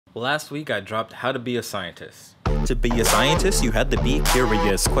Last week I dropped How to Be a Scientist. To be a scientist, you had to be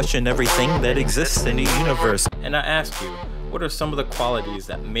curious, question everything that exists in the universe. And I asked you, what are some of the qualities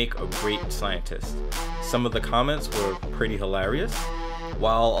that make a great scientist? Some of the comments were pretty hilarious,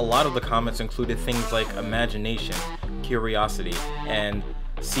 while a lot of the comments included things like imagination, curiosity, and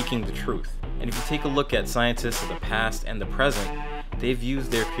seeking the truth. And if you take a look at scientists of the past and the present, they've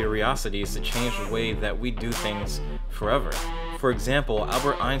used their curiosities to change the way that we do things forever. For example,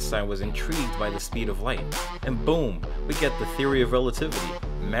 Albert Einstein was intrigued by the speed of light, and boom, we get the theory of relativity.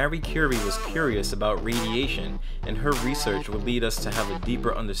 Marie Curie was curious about radiation, and her research would lead us to have a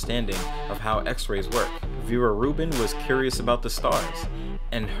deeper understanding of how X-rays work. Vera Rubin was curious about the stars,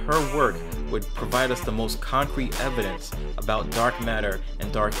 and her work would provide us the most concrete evidence about dark matter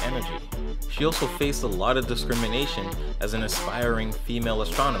and dark energy. She also faced a lot of discrimination as an aspiring female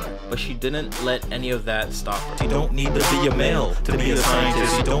astronomer, but she didn't let any of that stop her. You don't need to be a male to be a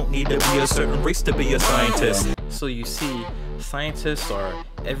scientist. You don't need to be a certain race to be a scientist. So you see, scientists are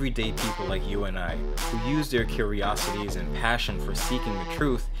everyday people like you and I, who use their curiosities and passion for seeking the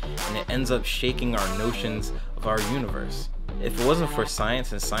truth, and it ends up shaking our notions of our universe. If it wasn't for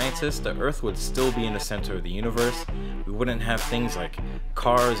science and scientists, the Earth would still be in the center of the universe. We wouldn't have things like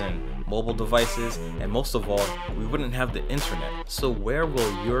cars and mobile devices, and most of all, we wouldn't have the internet. So where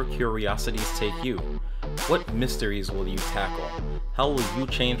will your curiosities take you? What mysteries will you tackle? How will you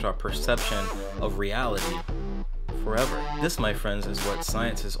change our perception of reality forever? This, my friends, is what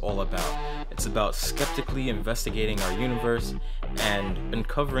science is all about. It's about skeptically investigating our universe and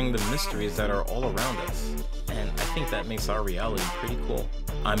uncovering the mysteries that are all around us. And I think that makes our reality pretty cool.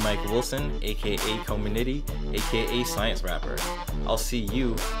 I'm Mike Wilson, aka Coma Niddy, aka Science Rapper. I'll see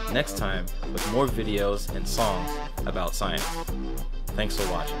you next time with more videos and songs about science. Thanks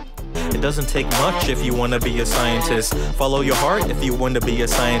for watching. It doesn't take much if you want to be a scientist. Follow your heart if you want to be a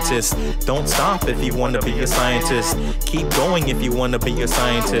scientist. Don't stop if you want to be a scientist. Keep going if you want to be a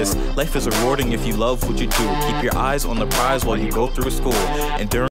scientist. Life is rewarding if you love what you do. Keep your eyes on the prize while you go through school. And during